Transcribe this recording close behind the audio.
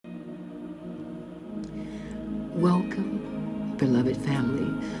beloved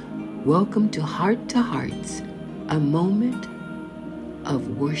family. Welcome to Hearts, a moment of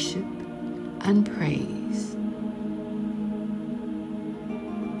worship and praise.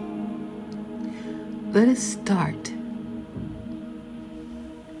 Let us start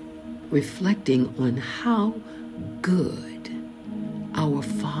reflecting on how good our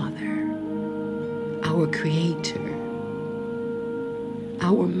Father, our Creator,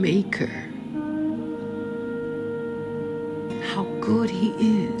 our Maker, how good He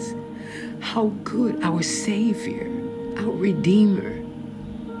is, how good our Savior, our Redeemer,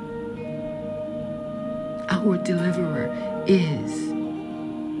 our Deliverer is.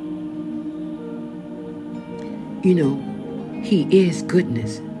 You know, He is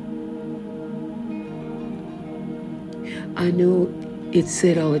goodness. I know it's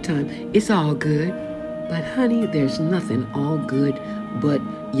said all the time, it's all good, but honey, there's nothing all good but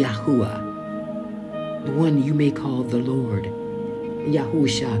Yahuwah, the one you may call the Lord,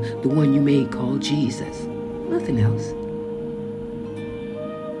 Yahusha, the one you may call Jesus, nothing else.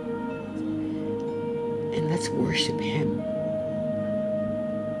 And let's worship Him.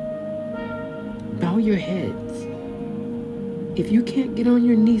 Bow your heads. If you can't get on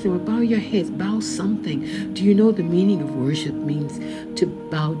your knees or bow your heads, bow something. Do you know the meaning of worship means to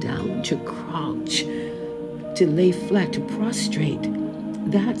bow down, to crouch, to lay flat, to prostrate?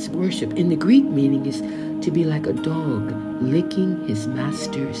 That's worship. And the Greek meaning is to be like a dog licking his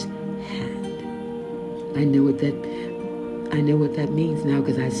master's hand. I know what that means now,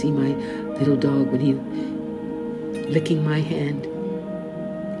 because I see my little dog when he licking my hand,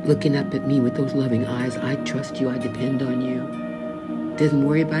 looking up at me with those loving eyes. I trust you. I depend on you. Doesn't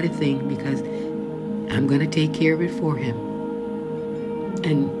worry about a thing, because I'm going to take care of it for him.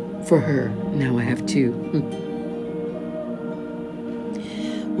 And for her, now I have two.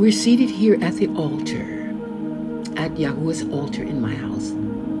 We're seated here at the altar, at Yahuwah's altar in my house.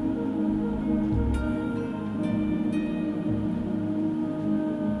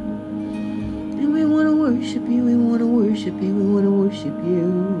 And we want to worship you, we want to worship you, we want to worship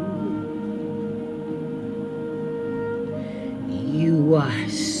you. You are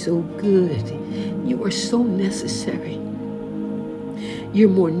so good. You are so necessary. You're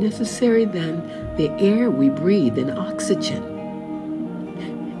more necessary than the air we breathe and oxygen.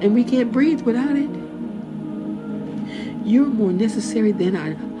 And we can't breathe without it. You're more necessary than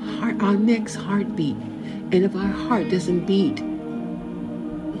our next heartbeat. And if our heart doesn't beat,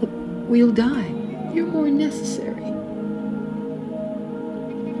 we'll die. You're more necessary.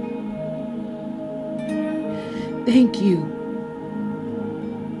 Thank you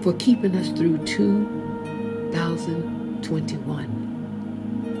for keeping us through 2021.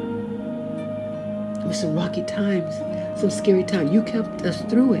 It was some rocky times, some scary times. You kept us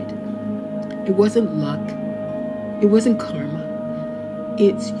through it. It wasn't luck. It wasn't karma.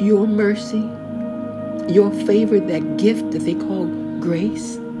 It's your mercy, your favor, that gift that they call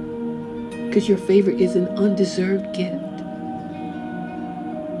grace, because your favor is an undeserved gift.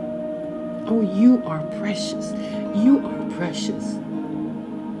 Oh, you are precious. You are precious.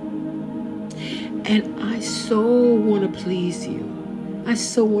 And I so want to please you. I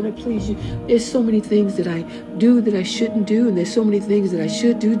so want to please you. There's so many things that I do that I shouldn't do, and there's so many things that I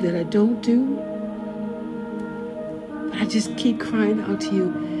should do that I don't do. But I just keep crying out to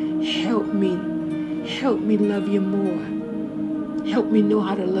you, help me. Help me love you more. Help me know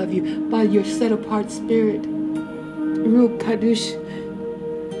how to love you by your set-apart spirit. Ruach Kadosh,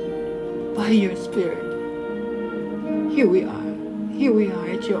 by your spirit. Here we are. Here we are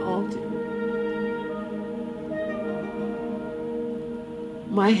at your altar.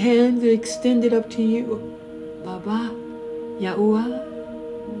 My hands are extended up to you, Baba, Yahuwah.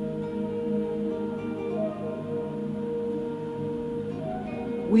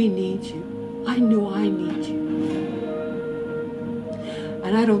 We need you. I know I need you.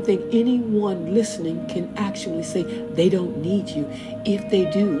 And I don't think anyone listening can actually say they don't need you. If they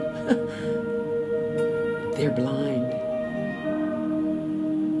do, they're blind.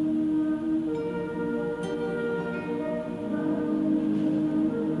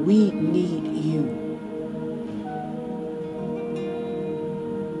 We need you.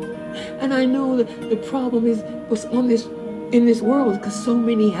 And I know that the problem is what's in this world, because so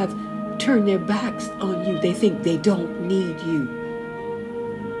many have turned their backs on you. They think they don't need you.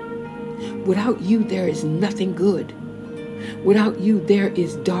 Without you, there is nothing good. Without you, there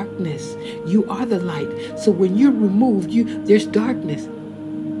is darkness. You are the light. So when you're removed, there's darkness.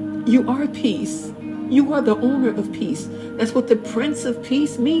 You are peace. You are the owner of peace. That's what the Prince of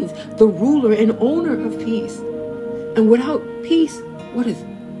Peace means. The ruler and owner of peace. And without peace, what is it?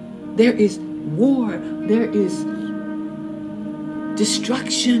 There is war. There is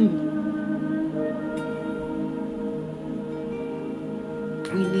destruction.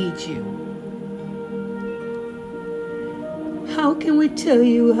 We need you. How can we tell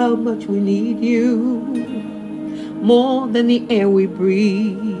you how much we need you? More than the air we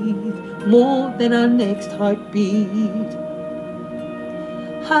breathe, more than our next heartbeat.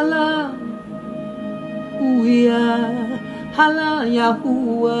 Hala, Uya, Hala,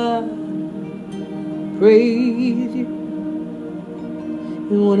 Yahuwah. Praise you.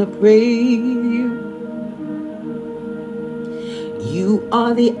 We want to praise you. You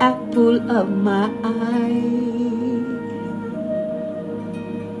are the apple of my eye.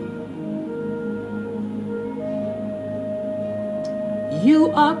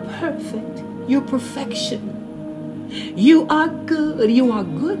 You are perfect. You're perfection. You are good. You are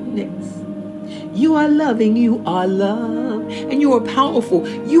goodness. You are loving. You are love. And you are powerful.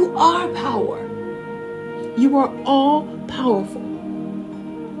 You are power. You are all powerful.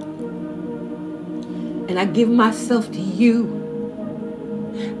 And I give myself to you.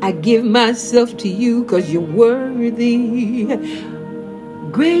 I give myself to you because you're worthy.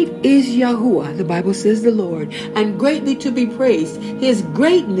 Great is Yahuwah, the Bible says the Lord, and greatly to be praised. His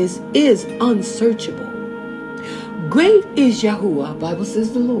greatness is unsearchable. Great is Yahuwah, Bible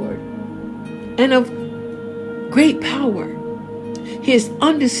says the Lord, and of great power. His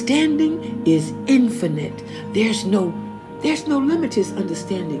understanding is infinite. There's no limit to his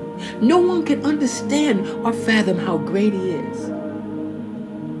understanding. No one can understand or fathom how great he is.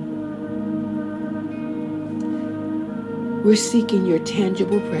 We're seeking your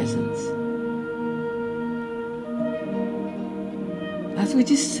tangible presence. As we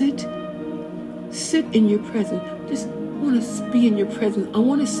just sit in your presence. Just want to be in your presence. I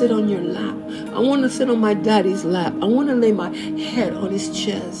want to sit on your lap. I want to sit on my daddy's lap. I want to lay my head on his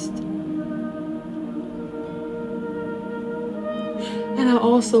chest. And I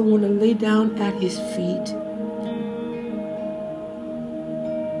also want to lay down at his feet.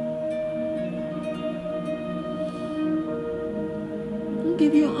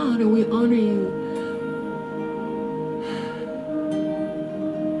 Give you honor. We honor you.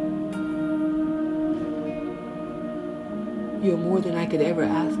 You're more than I could ever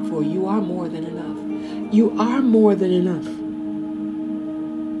ask for. You are more than enough. You are more than enough.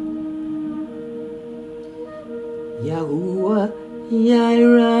 Yahuwah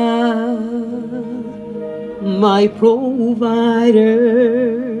Yireh, my provider.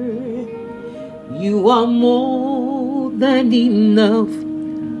 You are more than enough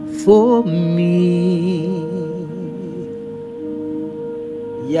for me.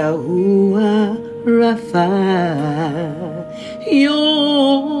 Yahuwah Rapha,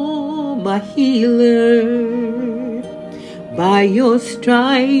 you're my healer. By your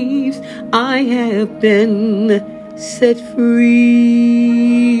stripes I have been set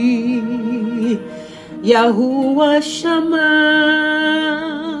free. Yahuwah Shammah,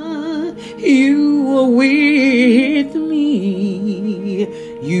 you are with me.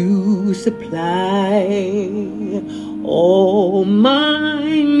 You supply all my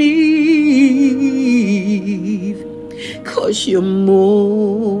needs, 'cause you're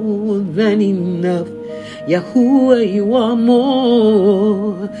more than enough. Yahuwah, you are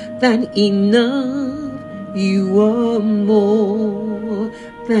more than enough. You are more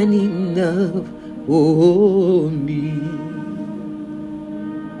than enough for me.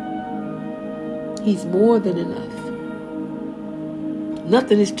 He's more than enough.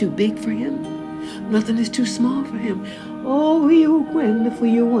 Nothing is too big for him. Nothing is too small for him. Oh, you're wonderful,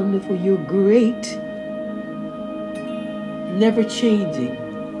 you're wonderful, you're great. Never changing.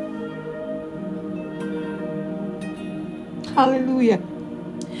 Hallelujah.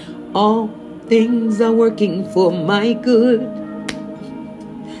 All things are working for my good,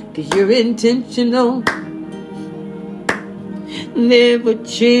 'cause you're intentional. Never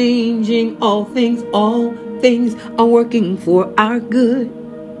changing. All things are working for our good.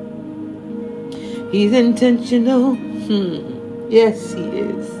 He's intentional. Yes, he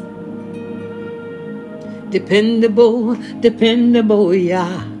is. Dependable,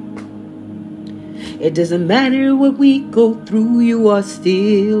 yeah. It doesn't matter what we go through, you are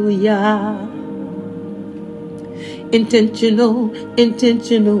still, yeah. Intentional,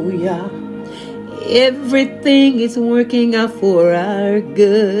 yeah. Everything is working out for our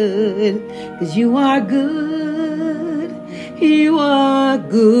good, 'cause you are good. You are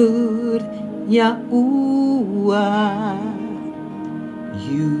good, Yahuwah.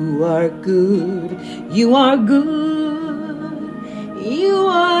 You are good. You are good. You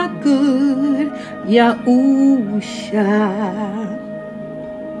are good, Yahusha.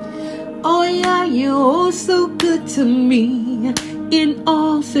 Oh yeah, you oh so good to me in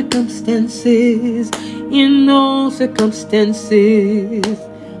all circumstances, in all circumstances.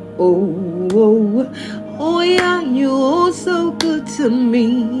 Oh, yeah, you're oh so good to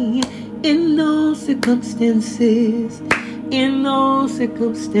me in all circumstances, in all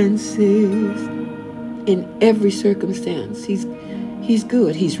circumstances. In every circumstance, he's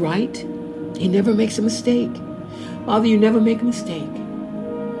good. He's right. He never makes a mistake. Father, you never make a mistake.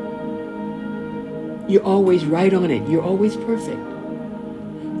 You're always right on it. You're always perfect.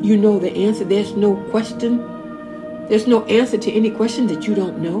 You know the answer. There's no question. There's no answer to any question that you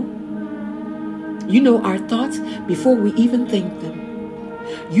don't know. You know our thoughts before we even think them.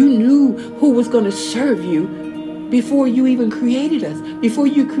 You knew who was going to serve you before you even created us, before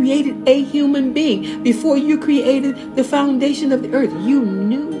you created a human being, before you created the foundation of the earth. You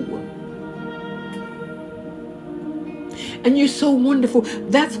knew. And you're so wonderful.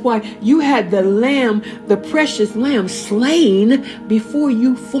 That's why you had the lamb, the precious lamb, slain before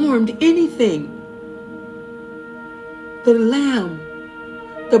you formed anything. The lamb,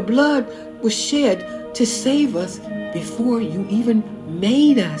 the blood was shed to save us before you even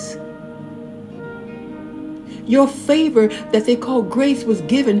made us. Your favor that they call grace was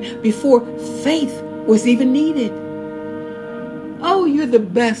given before faith was even needed. Oh, you're the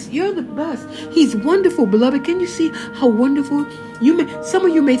best. You're the best. He's wonderful, beloved. Can you see how wonderful? Some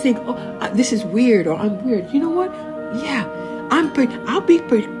of you may think, oh, this is weird, or I'm weird. You know what? Yeah, I'll be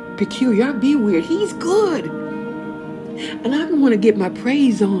peculiar. I'll be weird. He's good. And I want to get my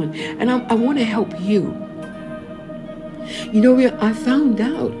praise on. And I want to help you. You know, I found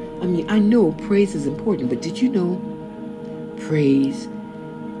out. I know praise is important, but did you know praise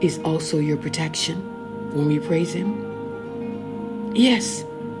is also your protection when we praise him? Yes.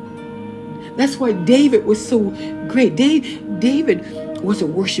 That's why David was so great. David was a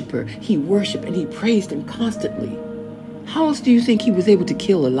worshiper. He worshiped and he praised him constantly. How else do you think he was able to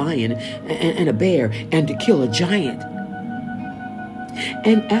kill a lion and a bear and to kill a giant?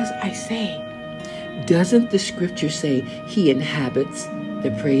 And as I say, doesn't the scripture say he inhabits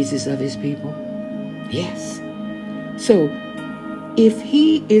the praises of his people? Yes. So if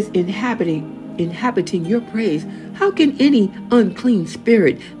he is inhabiting your praise, how can any unclean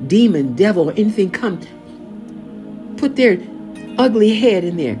spirit, demon, devil, or anything come put their ugly head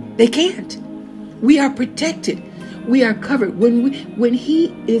in there? They can't. We are protected. We are covered. When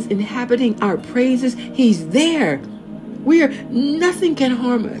he is inhabiting our praises, he's there. Nothing can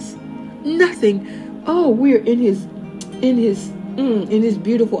harm us. Nothing. Oh, we're in his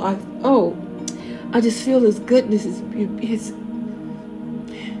beautiful. I just feel his goodness, in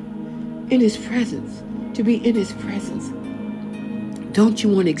his presence, to be in his presence. Don't you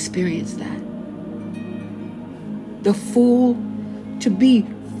want to experience that? To be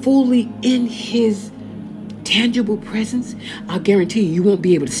fully in his tangible presence. I'll guarantee you won't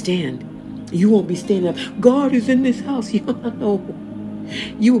be able to stand. You won't be standing up. God is in this house. No.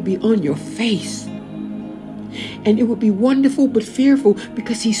 You will be on your face. And it will be wonderful but fearful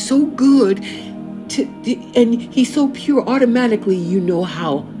because he's so good and he's so pure. Automatically you know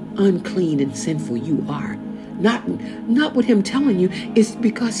how unclean and sinful you are. Not with him telling you. It's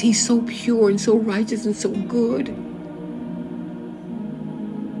because he's so pure and so righteous and so good.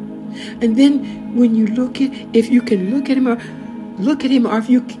 And then when you if you can look at him, or if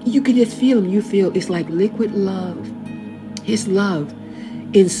you can just feel him, you feel it's like liquid love. His love,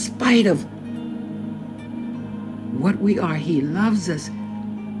 in spite of what we are, he loves us.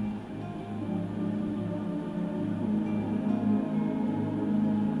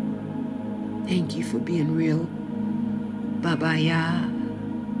 Thank you for being real, Baba Ya.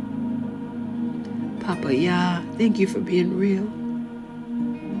 Papa Ya, thank you for being real.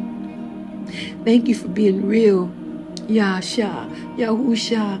 Thank you for being real, Yahshua,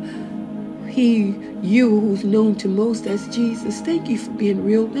 Yahusha, you who's known to most as Jesus. Thank you for being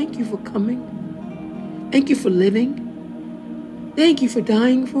real. Thank you for coming. Thank you for living. Thank you for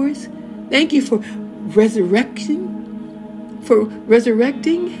dying for us. Thank you for resurrecting.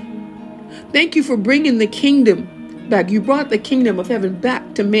 Thank you for bringing the kingdom back. You brought the kingdom of heaven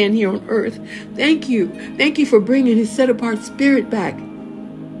back to man here on earth. Thank you. Thank you for bringing his set-apart spirit back.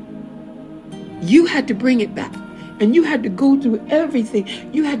 You had to bring it back. And you had to go through everything.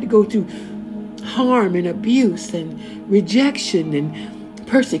 You had to go through harm and abuse and rejection and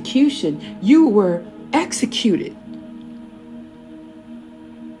persecution. You were executed.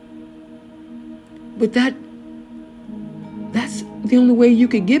 But that's the only way you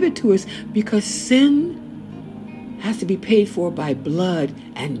could give it to us, because sin has to be paid for by blood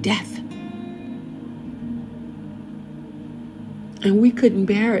and death. And we couldn't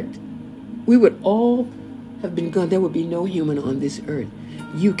bear it. we would all have been gone. There would be no human on this earth.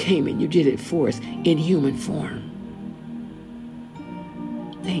 You came and you did it for us in human form.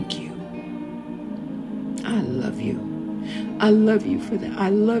 Thank you. I love you. I love you for that. I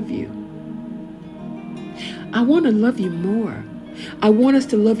love you. I want to love you more. I want us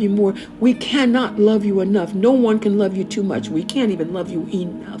to love you more. We cannot love you enough. No one can love you too much. We can't even love you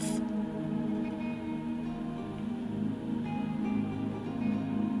enough.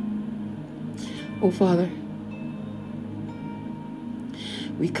 Oh, Father,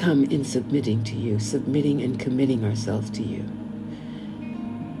 we come in submitting to you, submitting and committing ourselves to you.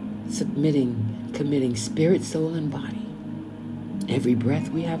 Submitting, committing spirit, soul, and body. Every breath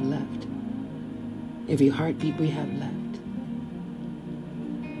we have left. Every heartbeat we have left.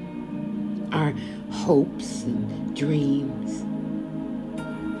 Our hopes and dreams.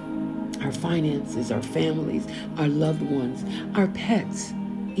 Our finances, our families, our loved ones, our pets,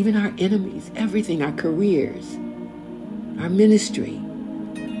 even our enemies, everything, our careers, our ministry.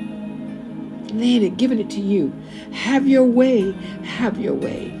 Laying it, giving it to you. Have your way. Have your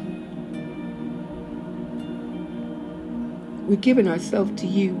way. We're giving ourselves to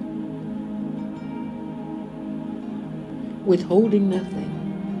you. Withholding nothing.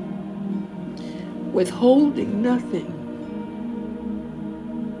 Withholding nothing.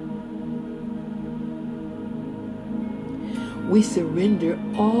 We surrender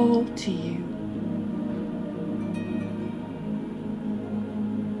all to you.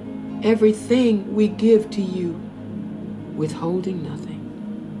 Everything we give to you, withholding nothing.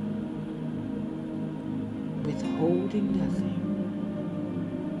 Withholding nothing.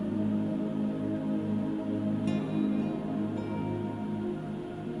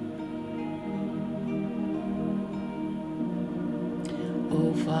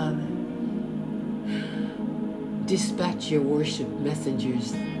 Oh, Father, dispatch your worship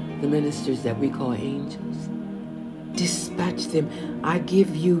messengers, the ministers that we call angels. Dispatch them. I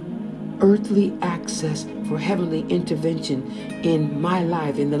give you earthly access for heavenly intervention in my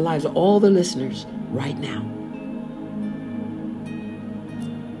life, in the lives of all the listeners right now.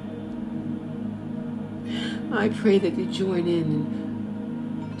 I pray that you join in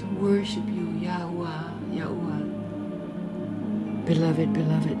to worship you, Yahweh, Yahweh. Beloved,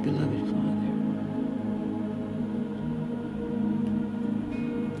 beloved, beloved Father.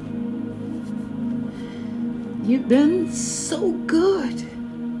 You've been so good.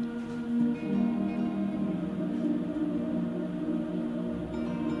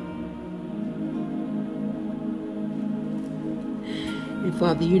 And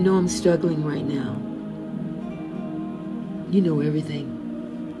Father, you know I'm struggling right now. You know everything.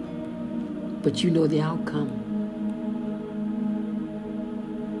 But you know the outcome.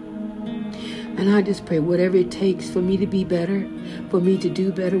 And I just pray whatever it takes for me to be better, for me to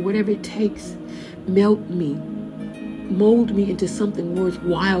do better, whatever it takes, melt me, mold me into something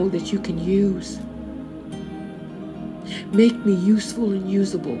worthwhile that you can use. Make me useful and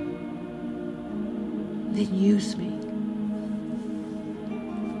usable. Then use me.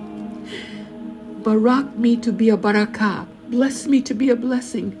 Barak me to be a barakah. Bless me to be a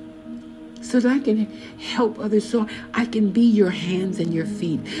blessing. So that I can help others, so I can be your hands and your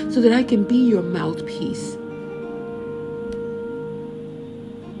feet, so that I can be your mouthpiece.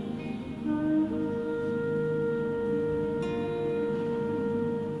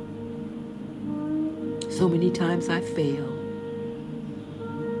 So many times I fail,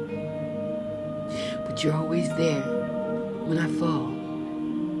 but you're always there when I fall.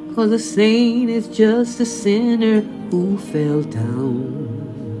 Because a saint is just a sinner who fell down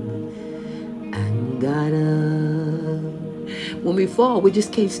and got up. When we fall, we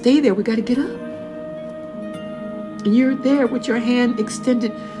just can't stay there. We got to get up. And you're there with your hand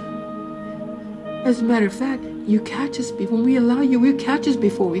extended. As a matter of fact, you catch us when we allow you. You catch us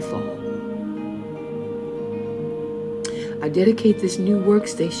before we fall. I dedicate this new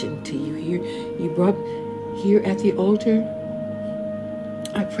workstation to you here. You brought here at the altar.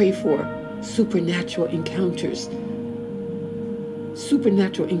 I pray for supernatural encounters.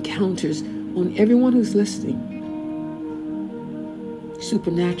 Supernatural encounters on everyone who's listening.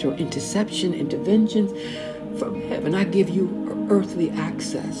 Supernatural interception, interventions from heaven. I give you earthly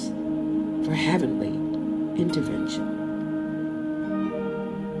access for heavenly intervention.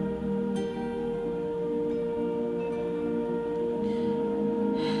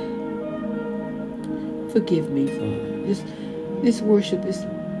 Forgive me, Father. This worship is,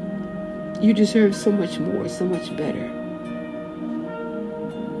 you deserve so much more, so much better.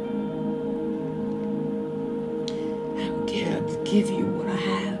 I give you what I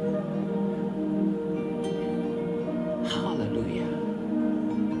have. Hallelujah.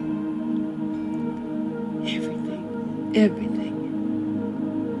 everything.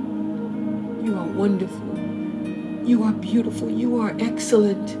 You are wonderful. You are beautiful. You are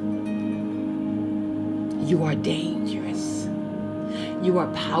excellent. You are dangerous. You are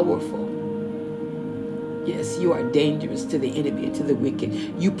powerful. Yes, you are dangerous to the enemy and to the wicked.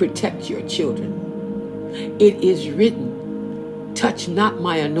 You protect your children. It is written, touch not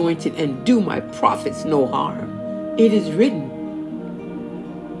my anointed and do my prophets no harm. It is written.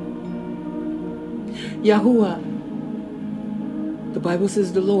 Yahuwah, the Bible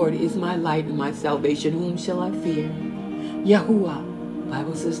says, the Lord is my light and my salvation. Whom shall I fear? Yahuwah, the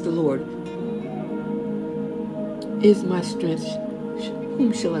Bible says, the Lord is my strength.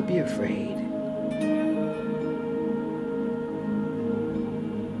 Whom shall I be afraid?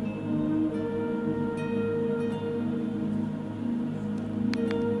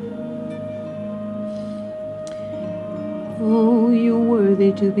 Oh, you're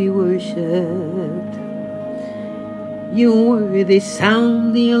worthy to be worshipped. You're worthy.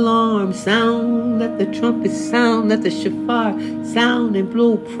 Sound the alarm. Sound, let the trumpet sound. Let the shofar sound and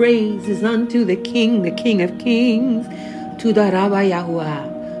blow praises unto the King of Kings. To the Rabbi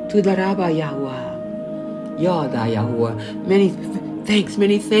Yahuwah. To the Rabbi Yahuwah. Yada Yahuwah. Many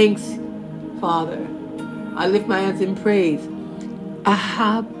thanks, Father. I lift my hands in praise.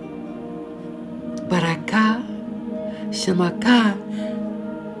 Ahab, Barakah, Shemaka,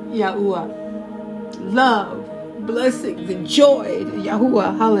 Yahuwah, love, blessings, and joy,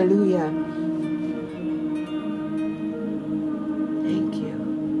 Yahuwah, hallelujah. Thank you,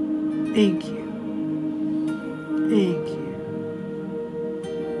 thank you, thank you.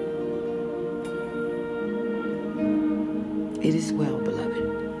 It is well, beloved.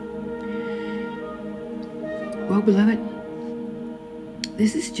 Well, beloved,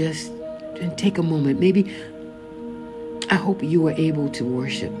 this is just, and take a moment, maybe. I hope you were able to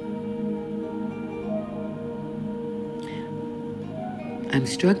worship. I'm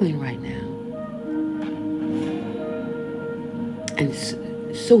struggling right now. And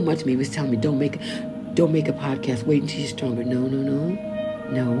so much of me was telling me, don't make a podcast. Wait until you're stronger. No.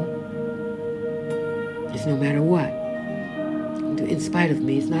 It's no matter what. In spite of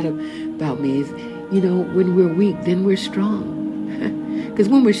me. It's not about me. It's, when we're weak, then we're strong. Because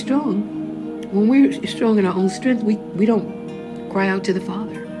when we're strong in our own strength, we don't cry out to the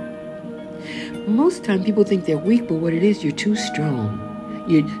Father. Most of the time, people think they're weak, but what it is, you're too strong.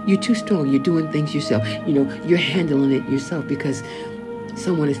 You're too strong. You're doing things yourself. You're handling it yourself because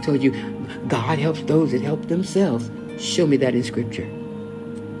someone has told you, God helps those that help themselves. Show me that in Scripture.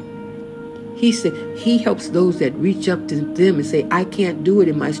 He said He helps those that reach up to them and say, I can't do it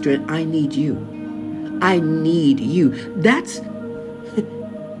in my strength. I need you. I need you.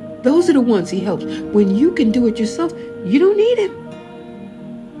 Those are the ones He helps. When you can do it yourself, you don't need Him.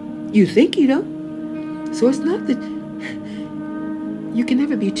 You think you don't. So it's not that you can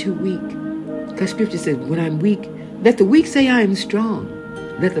never be too weak. Because Scripture says, when I'm weak, let the weak say I am strong.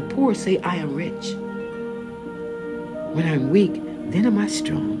 Let the poor say I am rich. When I'm weak, then am I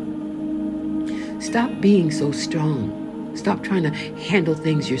strong. Stop being so strong. Stop trying to handle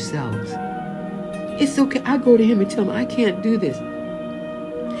things yourselves. It's okay. I go to Him and tell Him, I can't do this.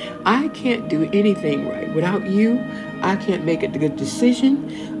 I can't do anything right. Without you, I can't make a good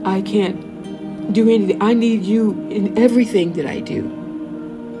decision. I can't do anything. I need you in everything that I do.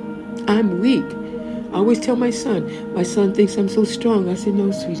 I'm weak. I always tell my son thinks I'm so strong. I said, no,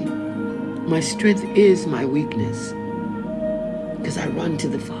 sweetie. My strength is my weakness. Because I run to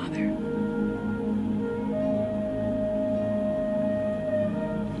the Father.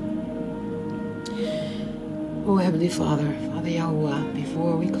 Oh, Heavenly Father, Father Yahuwah,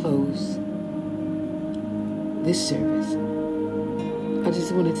 before we close this service, I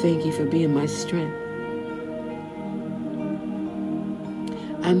just want to thank you for being my strength.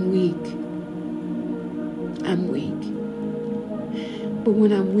 I'm weak. But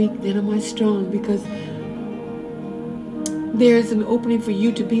when I'm weak, then am I strong because there's an opening for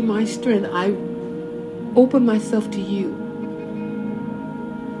you to be my strength. I open myself to you.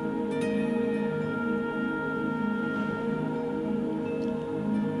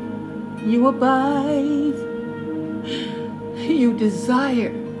 You abide. You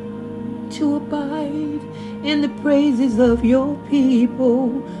desire to abide in the praises of your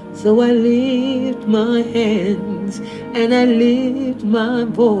people. So I lift my hands and I lift my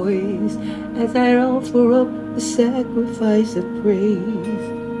voice as I offer up the sacrifice of praise.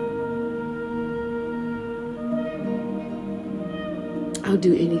 I'll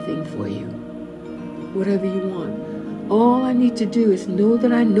do anything for you. Whatever you want. All I need to do is know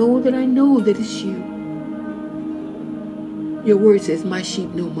that it's you. Your word says, my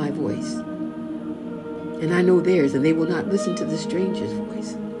sheep know my voice. And I know theirs, and they will not listen to the stranger's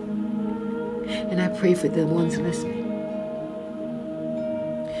voice. And I pray for the ones listening.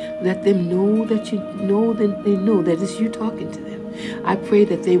 Let them know that you know that they know that it's you talking to them. I pray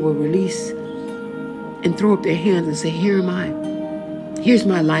that they will release and throw up their hands and say, here am I. Here's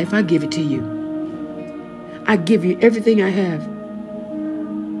my life. I give it to you. I give you everything I have.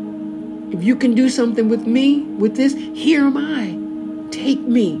 If you can do something with me, with this, here am I. Take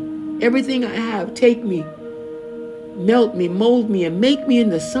me. Everything I have, take me. Melt me, mold me, and make me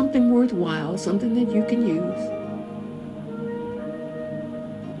into something worthwhile, something that you can use.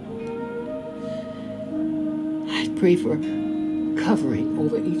 I pray for covering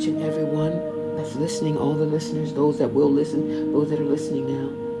over each and every one that's listening, all the listeners, those that will listen, those that are listening now.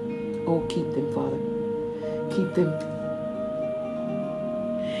 Oh, keep them, Father. Keep them.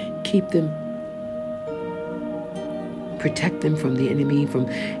 Keep them. Protect them from the enemy, from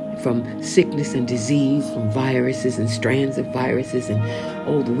sickness and disease, from viruses and strands of viruses and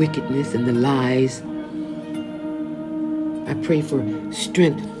all the wickedness and the lies. I pray for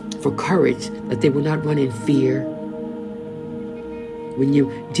strength, for courage, that they will not run in fear. When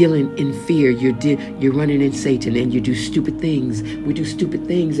you're dealing in fear, you're running in Satan, and you do stupid things. We do stupid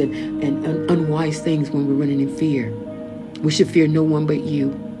things and unwise things when we're running in fear. We should fear no one but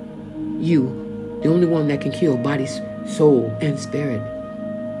you. You, the only one that can kill body, soul, and spirit.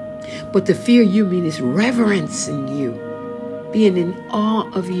 But the fear you mean is reverence in you, being in awe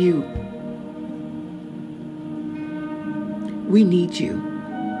of you. We need you.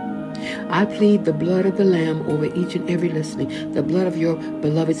 I plead the blood of the Lamb over each and every listening, the blood of your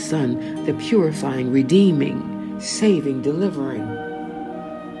beloved Son, the purifying, redeeming, saving, delivering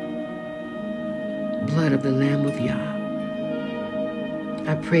blood of the Lamb of Yah.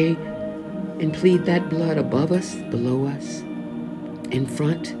 I pray and plead that blood above us, below us, in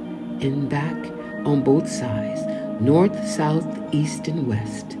front, in back, on both sides, north, south, east, and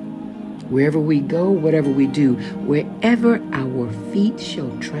west. Wherever we go, whatever we do, wherever our feet shall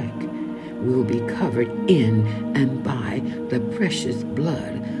track, we will be covered in and by the precious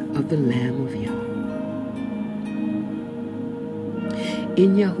blood of the Lamb of Yah.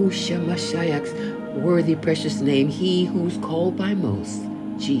 In Yahushua Mashiach's worthy, precious name, he who's called by most,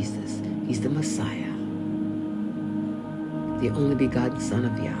 Jesus, he's the Messiah, the only begotten Son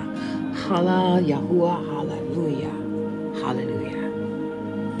of Yah. Hala Yahuwah, hallelujah, hallelujah.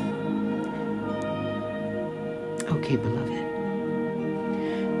 Okay, beloved.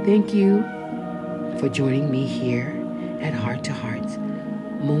 Thank you for joining me here at Heart to Heart's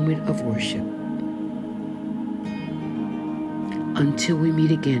moment of worship. Until we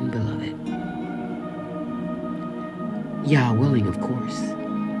meet again, beloved. Yah willing, of course.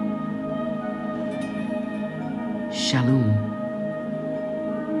 Shalom.